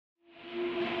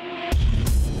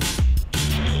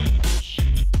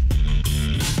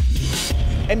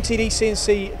MTD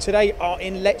CNC today are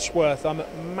in Letchworth. I'm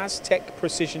at Maztech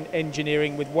Precision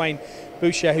Engineering with Wayne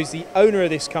Boucher, who's the owner of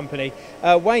this company.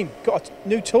 Wayne, got a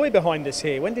new toy behind us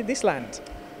here. When did this land?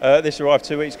 This arrived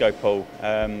 2 weeks ago, Paul.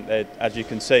 As you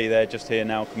can see, they're just here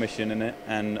now commissioning it,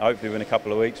 and hopefully within a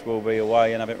couple of weeks we'll be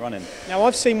away and have it running. Now,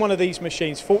 I've seen one of these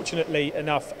machines, fortunately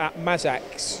enough, at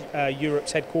Mazak's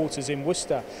Europe's headquarters in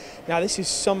Worcester. Now, this is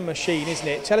some machine, isn't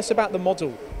it? Tell us about the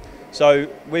model. So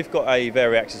we've got a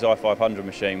Vari-Axis i-300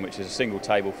 machine, which is a single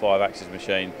table 5-axis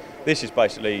machine. This is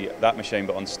basically that machine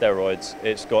but on steroids.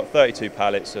 It's got 32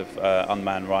 pallets of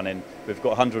unmanned running. We've got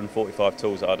 145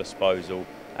 tools at our disposal,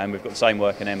 and we've got the same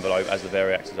working envelope as the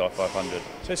Vari-Axis i-300.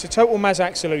 So it's a total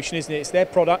Mazak solution, isn't it? It's their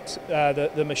product,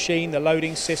 the machine, the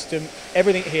loading system,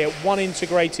 everything here, one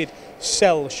integrated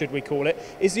cell, should we call it.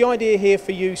 Is the idea here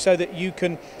for you so that you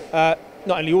can not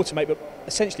only automate but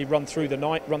essentially run through the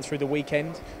night, run through the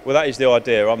weekend? Well, that is the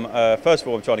idea. First of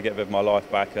all, I'm trying to get a bit of my life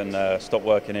back and stop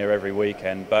working here every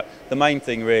weekend. But the main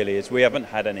thing really is we haven't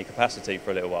had any capacity for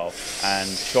a little while, and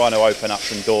trying to open up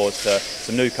some doors to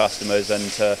some new customers and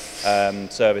to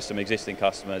service some existing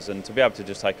customers, and to be able to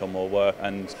just take on more work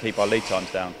and keep our lead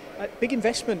times down. Big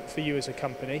investment for you as a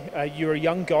company. You're a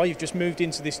young guy, you've just moved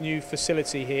into this new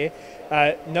facility here.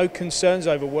 No concerns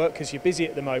over work because you're busy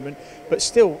at the moment, but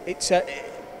still, it's a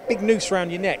big noose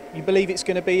around your neck. You believe it's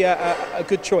going to be a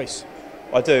good choice?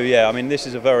 I do, yeah. I mean, this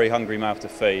is a very hungry mouth to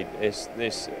feed.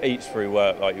 This eats through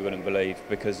work like you wouldn't believe,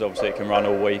 because obviously it can run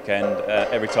all weekend.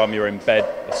 Every time you're in bed,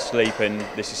 sleeping,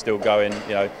 this is still going.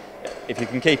 You know, if you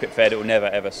can keep it fed, it will never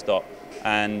ever stop.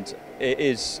 And it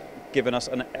is given us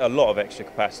a lot of extra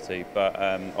capacity, but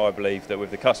I believe that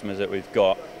with the customers that we've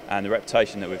got and the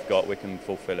reputation that we've got, we can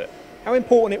fulfil it. How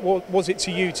important was it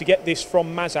to you to get this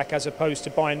from Mazak as opposed to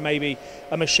buying maybe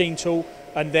a machine tool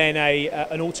and then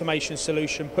an automation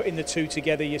solution, putting the two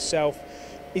together yourself?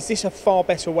 Is this a far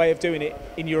better way of doing it,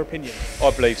 in your opinion?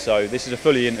 I believe so. This is a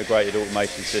fully integrated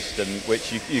automation system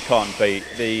which you can't beat.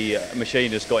 The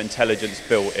machine has got intelligence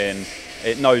built in.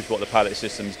 It knows what the pallet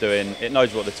system's doing, it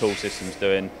knows what the tool system's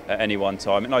doing at any one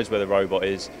time, it knows where the robot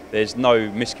is, there's no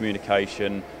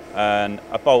miscommunication, and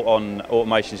a bolt-on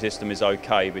automation system is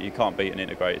okay, but you can't beat an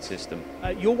integrated system.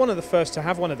 You're one of the first to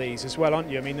have one of these as well, aren't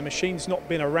you? I mean, the machine's not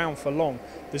been around for long.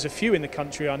 There's a few in the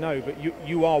country, I know, but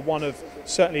you are one of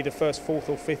certainly the first, fourth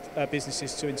or fifth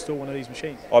businesses to install one of these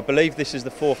machines. I believe this is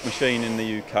the fourth machine in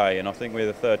the UK, and I think we're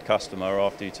the third customer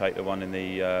after you take the one in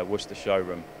the Worcester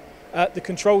showroom. The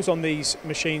controls on these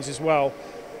machines as well,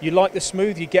 you like the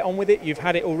smooth, you get on with it, you've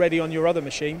had it already on your other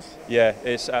machines? Yeah,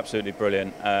 it's absolutely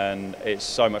brilliant, and it's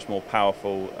so much more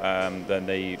powerful than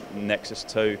the Nexus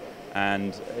 2,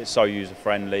 and it's so user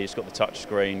friendly. It's got the touch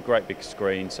screen, great big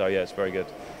screen, so yeah, it's very good.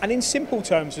 And in simple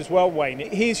terms as well, Wayne,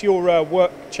 here's your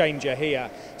work changer here.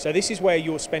 So this is where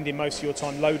you're spending most of your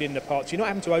time loading the parts. You're not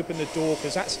having to open the door,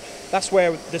 because that's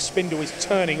where the spindle is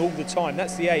turning all the time.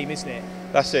 That's the aim, isn't it?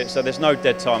 That's it, so there's no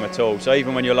dead time at all. So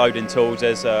even when you're loading tools,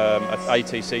 there's an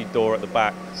ATC door at the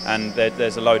back, and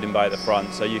there's a loading bay at the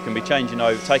front. So you can be changing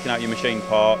over, taking out your machine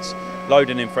parts,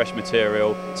 loading in fresh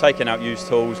material, taking out used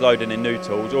tools, loading in new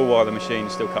tools, all while the machine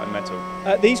is still cutting metal.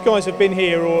 These guys have been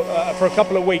here for a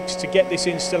couple of weeks to get this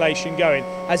installation going.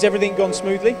 Has everything gone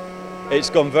smoothly? It's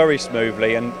gone very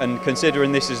smoothly, and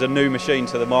considering this is a new machine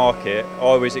to the market,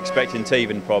 I was expecting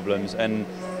teething problems, and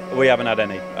we haven't had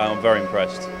any. I'm very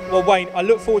impressed. Well, Wayne, I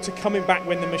look forward to coming back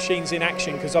when the machine's in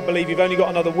action, because I believe you've only got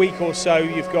another week or so.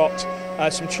 You've got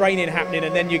some training happening,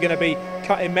 and then you're going to be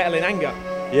cutting metal in anger.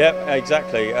 Yeah,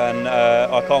 exactly, and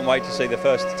I can't wait to see the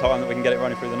first time that we can get it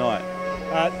running through the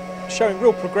night. Showing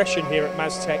real progression here at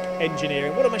Maztech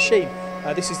Engineering. What a machine.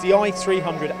 This is the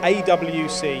i-300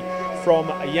 AWC from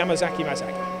Yamazaki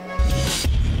Mazak.